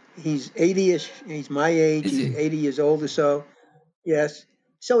 he's 80ish, he's my age, Is he's he? 80 years old or so. Yes.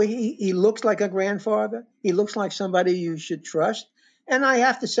 So he looks like a grandfather. He looks like somebody you should trust. And I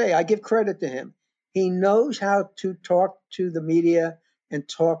have to say, I give credit to him. He knows how to talk to the media and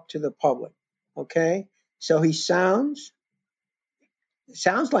talk to the public. Okay? So he sounds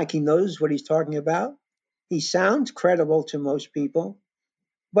like he knows what he's talking about. He sounds credible to most people,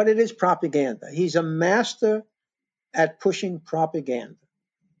 but it is propaganda. He's a master at pushing propaganda.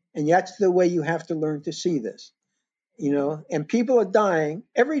 And that's the way you have to learn to see this. And people are dying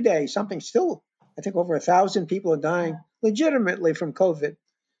every day. I think over 1,000 people are dying legitimately from COVID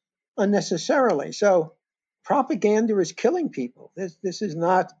unnecessarily. So propaganda is killing people. This is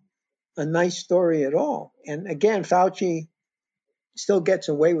not a nice story at all. And again, Fauci still gets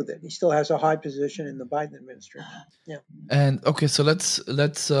away with it. He still has a high position in the Biden administration. Yeah. And okay, so let's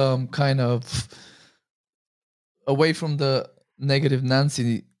kind of away from the negative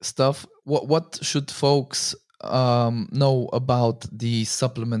Nancy stuff. What should folks know about the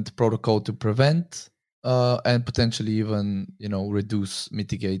supplement protocol to prevent and potentially even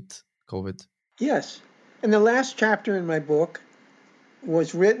mitigate COVID? Yes. And the last chapter in my book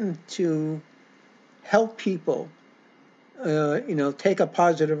was written to help people, take a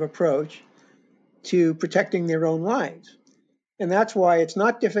positive approach to protecting their own lives. And that's why it's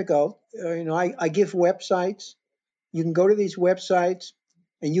not difficult. I give websites. You can go to these websites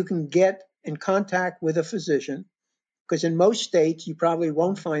and you can get in contact with a physician, because in most states you probably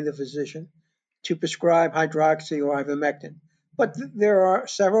won't find a physician to prescribe hydroxy or ivermectin. But there are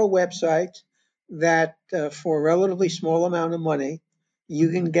several websites that for a relatively small amount of money, you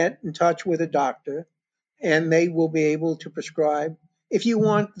can get in touch with a doctor and they will be able to prescribe if you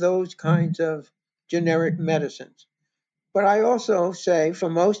want those kinds of generic medicines. But I also say for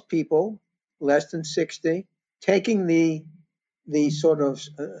most people, less than 60, taking the sort of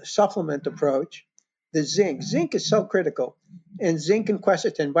supplement approach, the zinc. Zinc is so critical. And zinc and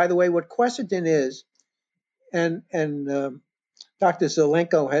quercetin. By the way, what quercetin is, and Dr.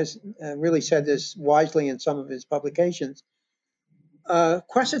 Zelenko has really said this wisely in some of his publications,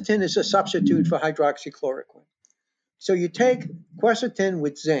 quercetin is a substitute for hydroxychloroquine. So you take quercetin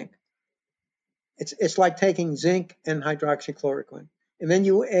with zinc. It's like taking zinc and hydroxychloroquine. And then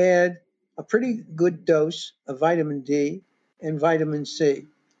you add a pretty good dose of vitamin D and vitamin C.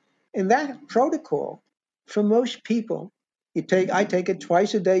 And that protocol, for most people, I take it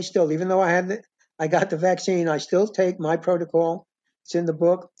twice a day still, even though I got the vaccine, I still take my protocol. It's in the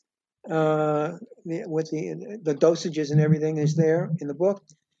book, with the dosages and everything is there in the book.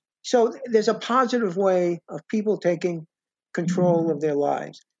 So there's a positive way of people taking control of their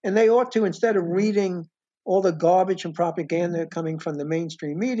lives. And they ought to, instead of reading all the garbage and propaganda coming from the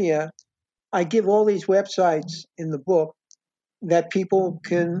mainstream media, I give all these websites in the book that people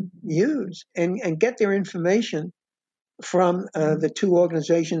can use and get their information from the two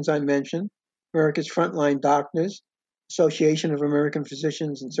organizations I mentioned, America's Frontline Doctors, Association of American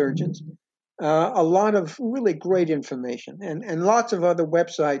Physicians and Surgeons, a lot of really great information, and lots of other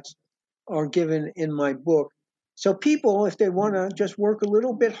websites are given in my book. So people, if they want to just work a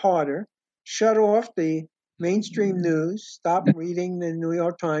little bit harder, shut off the mainstream news, stop reading the New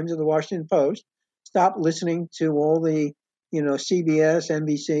York Times or the Washington Post, stop listening to all the, CBS,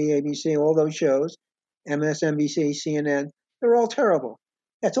 NBC, ABC, all those shows, MSNBC, CNN, they're all terrible.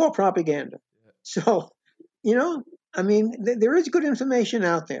 That's all propaganda. So, there is good information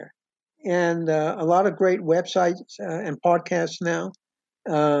out there, and a lot of great websites and podcasts now.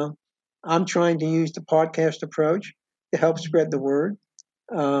 I'm trying to use the podcast approach to help spread the word.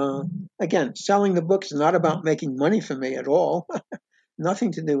 Again, selling the book is not about making money for me at all.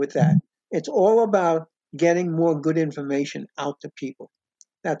 Nothing to do with that. It's all about getting more good information out to people.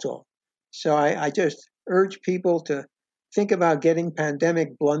 That's all. So I just urge people to think about getting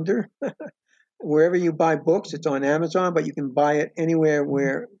Pandemic Blunder. Wherever you buy books, it's on Amazon, but you can buy it anywhere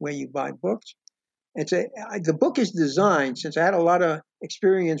where you buy books. The book is designed, since I had a lot of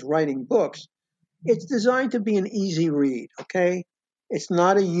experience writing books, it's designed to be an easy read, okay? It's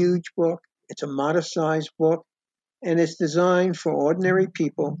not a huge book. It's a modest-sized book, and it's designed for ordinary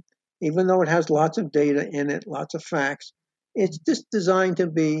people, even though it has lots of data in it, lots of facts. It's just designed to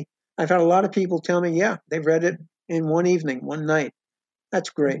be, I've had a lot of people tell me, yeah, they've read it in one evening, one night. That's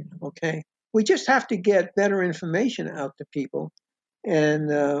great, okay? We just have to get better information out to people. And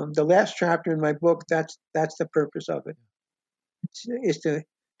the last chapter in my book, that's the purpose of it, is to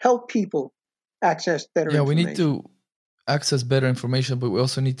help people access better information. We need to access better information, but we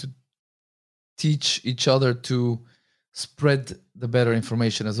also need to teach each other to spread the better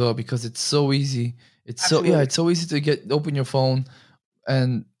information as well, because it's so easy. It's so easy to open your phone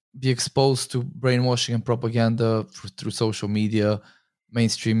and be exposed to brainwashing and propaganda through social media,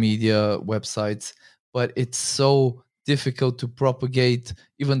 mainstream media, websites. But it's so difficult to propagate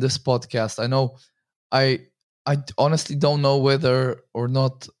even this podcast. I know I honestly don't know whether or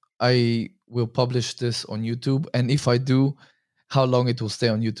not I will publish this on YouTube, and if I do, how long it will stay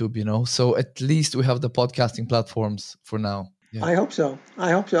on YouTube. So at least we have the podcasting platforms for now. Yeah. I hope so.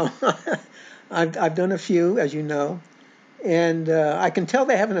 I hope so. I've done a few, as you know, and I can tell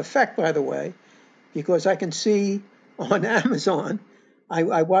they have an effect, by the way, because I can see on Amazon,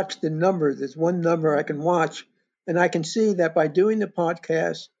 I watch the numbers. There's one number I can watch, and I can see that by doing the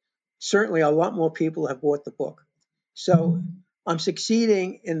podcast, certainly a lot more people have bought the book. So I'm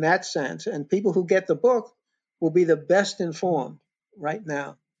succeeding in that sense, and people who get the book will be the best informed right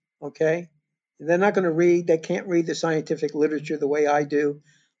now. Okay, they're not going to read; they can't read the scientific literature the way I do,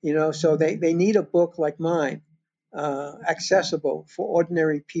 So they need a book like mine, accessible for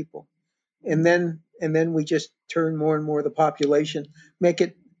ordinary people, and then we just turn more and more of the population, make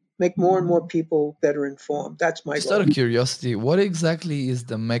more and more people better informed. That's my Just out goal. of curiosity, what exactly is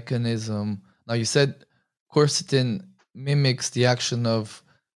the mechanism? Now, you said quercetin mimics the action of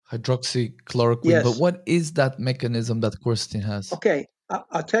hydroxychloroquine, but Yes. what is that mechanism that quercetin has? Okay.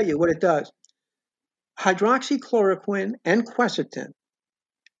 I'll tell you what it does. Hydroxychloroquine and quercetin,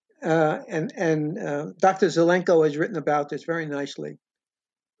 and Dr. Zelenko has written about this very nicely.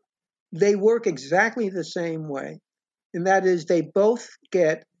 They work exactly the same way, and that is they both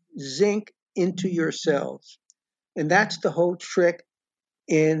get zinc into your cells, and that's the whole trick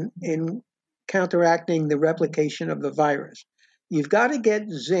in counteracting the replication of the virus. You've got to get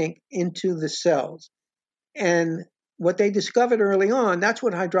zinc into the cells. And what they discovered early on, that's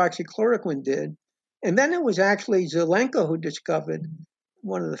what hydroxychloroquine did. And then it was actually Zelenko who discovered,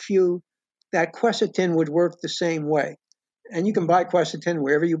 one of the few, that quercetin would work the same way. And you can buy quercetin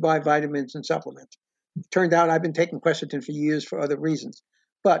wherever you buy vitamins and supplements. It turned out I've been taking quercetin for years for other reasons.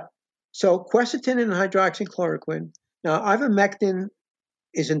 But so quercetin and hydroxychloroquine. Now, ivermectin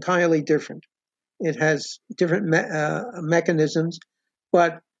is entirely different. It has different mechanisms,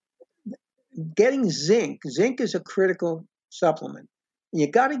 but getting zinc is a critical supplement.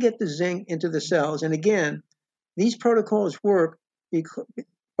 You got to get the zinc into the cells. And again, these protocols work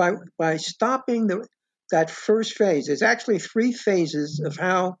by stopping that first phase. There's actually three phases of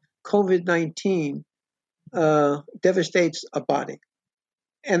how COVID-19 devastates a body.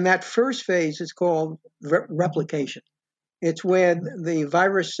 And that first phase is called replication. It's where the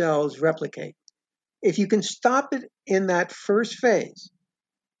virus cells replicate. If you can stop it in that first phase,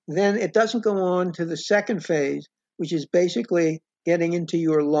 then it doesn't go on to the second phase, which is basically getting into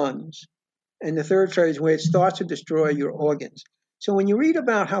your lungs. And the third phase, where it starts to destroy your organs. So when you read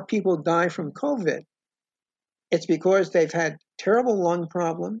about how people die from COVID, it's because they've had terrible lung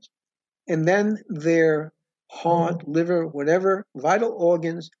problems, and then their heart, liver, whatever vital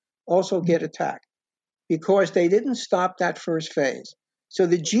organs also get attacked because they didn't stop that first phase. So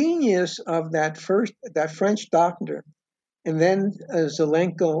the genius of that French doctor, and then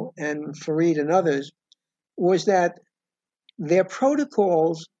Zelenko and Farid and others, was that their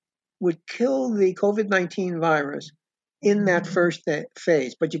protocols would kill the COVID-19 virus in that first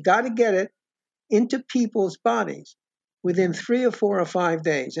phase. But you got to get it into people's bodies within 3 or 4 or 5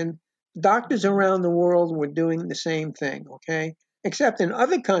 days. And doctors around the world were doing the same thing, okay? Except in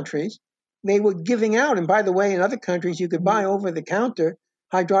other countries, they were giving out. And by the way, in other countries, you could buy over the counter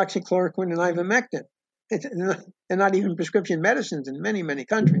hydroxychloroquine and ivermectin. They're not even prescription medicines in many, many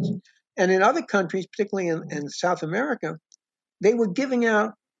countries. And in other countries, particularly in South America, they were giving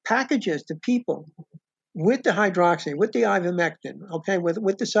out packages to people with the hydroxy, with the ivermectin, okay,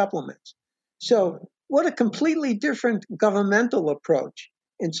 with the supplements. So, what a completely different governmental approach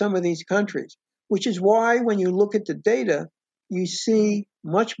in some of these countries, which is why when you look at the data, you see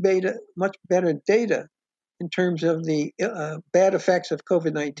much better data in terms of the bad effects of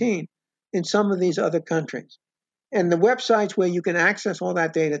COVID-19 in some of these other countries. And the websites where you can access all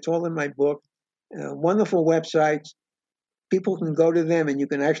that data, it's all in my book, wonderful websites. People can go to them and you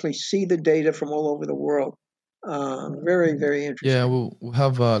can actually see the data from all over the world. Very, very interesting. Yeah, we'll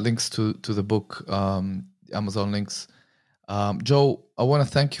have links to the book, Amazon links. Joe, I want to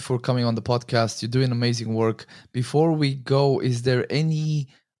thank you for coming on the podcast. You're doing amazing work. Before we go, is there any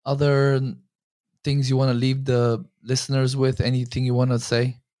other things you want to leave the listeners with? Anything you want to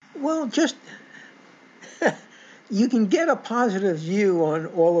say? Well, just you can get a positive view on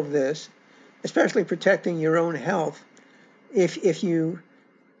all of this, especially protecting your own health, if you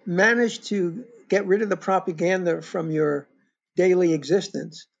manage to get rid of the propaganda from your daily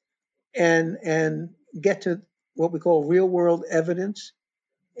existence and get to what we call real world evidence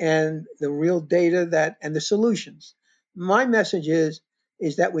and the real data and the solutions. My message is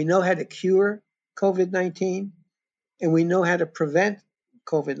that we know how to cure COVID-19 and we know how to prevent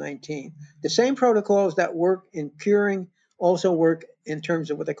COVID-19. The same protocols that work in curing also work in terms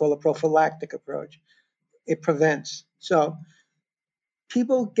of what they call a prophylactic approach. It prevents. So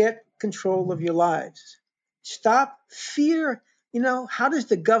people, get control of your lives. Stop fear. How does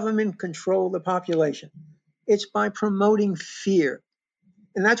the government control the population? It's by promoting fear.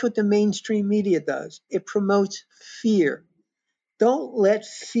 And that's what the mainstream media does. It promotes fear. Don't let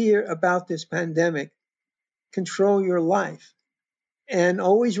fear about this pandemic control your life. And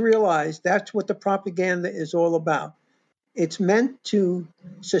always realize that's what the propaganda is all about. It's meant to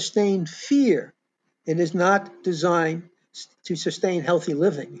sustain fear. It is not designed to sustain healthy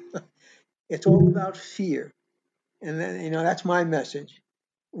living. It's all about fear. And then, that's my message.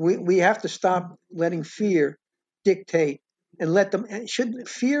 We have to stop letting fear dictate and let them.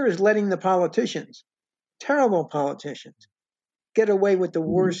 Fear is letting the politicians, terrible politicians, get away with the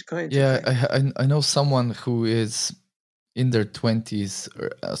worst kinds of things. Yeah, I know someone who is in their 20s.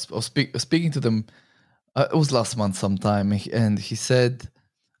 I was speaking to them. It was last month sometime, and he said,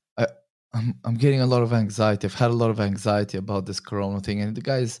 I'm getting a lot of anxiety. I've had a lot of anxiety about this corona thing. And the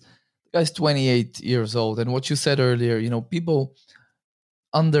guy's 28 years old. And what you said earlier, people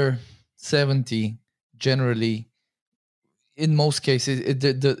under 70 generally, in most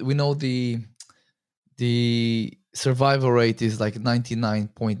cases, we know the survival rate is like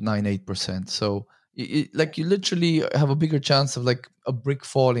 99.98%. So you literally have a bigger chance of like a brick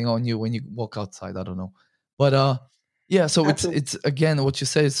falling on you when you walk outside. I don't know. But yeah, so Absolutely. it's again, what you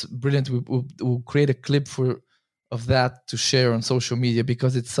say is brilliant. We'll create a clip of that to share on social media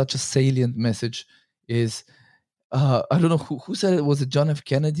because it's such a salient message. I don't know who said it. Was it John F.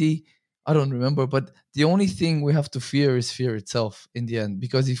 Kennedy? I don't remember. But the only thing we have to fear is fear itself in the end.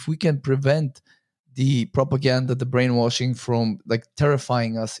 Because if we can prevent the propaganda, the brainwashing from like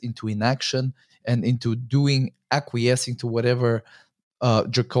terrifying us into inaction and into acquiescing to whatever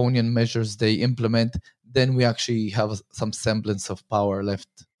draconian measures they implement, then we actually have some semblance of power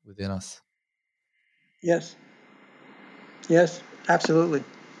left within us. Yes, absolutely.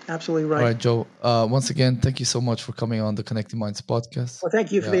 Absolutely right. All right, Joe. Once again, thank you so much for coming on the Connecting Minds podcast. Well,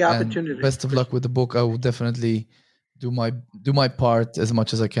 thank you for the opportunity. And best of luck with the book. I will definitely do my part as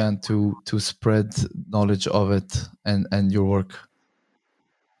much as I can to spread knowledge of it and your work.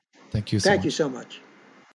 Thank you so much. Thank you so much.